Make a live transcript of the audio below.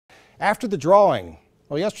After the drawing,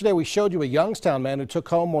 well, yesterday we showed you a Youngstown man who took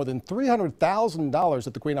home more than $300,000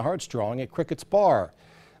 at the Queen of Hearts drawing at Cricket's Bar.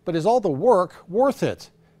 But is all the work worth it?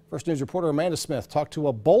 First News reporter Amanda Smith talked to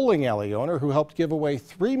a bowling alley owner who helped give away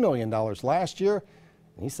 $3 million last year,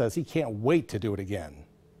 and he says he can't wait to do it again.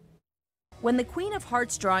 When the Queen of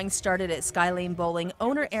Hearts drawing started at Skylane Bowling,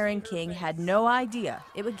 owner Aaron King had no idea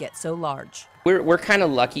it would get so large. We're kind of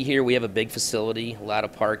lucky here. We have a big facility, a lot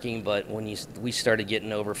of parking, but when we started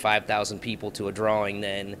getting over 5,000 people to a drawing,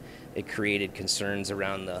 then it created concerns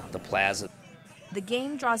around the plaza. The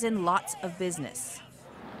game draws in lots of business.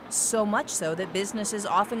 So much so that businesses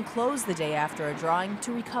often close the day after a drawing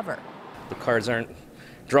to recover. The cards aren't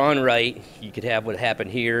drawn right. You could have what happened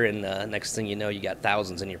here, and next thing you know, you got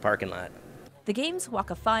thousands in your parking lot. The games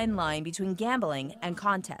walk a fine line between gambling and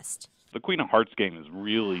contest. The Queen of Hearts game is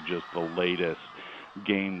really just the latest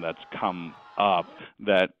game that's come up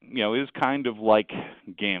that, is kind of like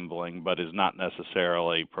gambling, but is not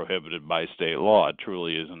necessarily prohibited by state law. It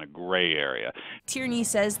truly is in a gray area. Tierney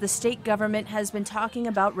says the state government has been talking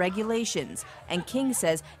about regulations, and King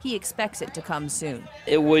says he expects it to come soon.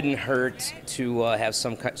 It wouldn't hurt to have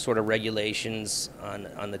some sort of regulations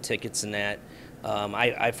on the tickets and that.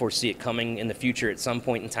 I foresee it coming in the future at some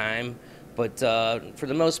point in time, but for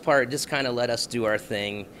the most part, just kind of let us do our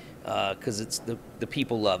thing because it's the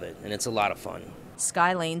people love it and it's a lot of fun.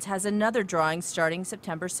 Skylanes has another drawing starting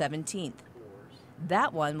September 17th.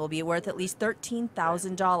 That one will be worth at least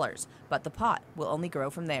 $13,000, but the pot will only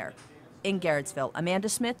grow from there. In Garrettsville, Amanda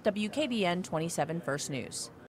Smith, WKBN 27 First News.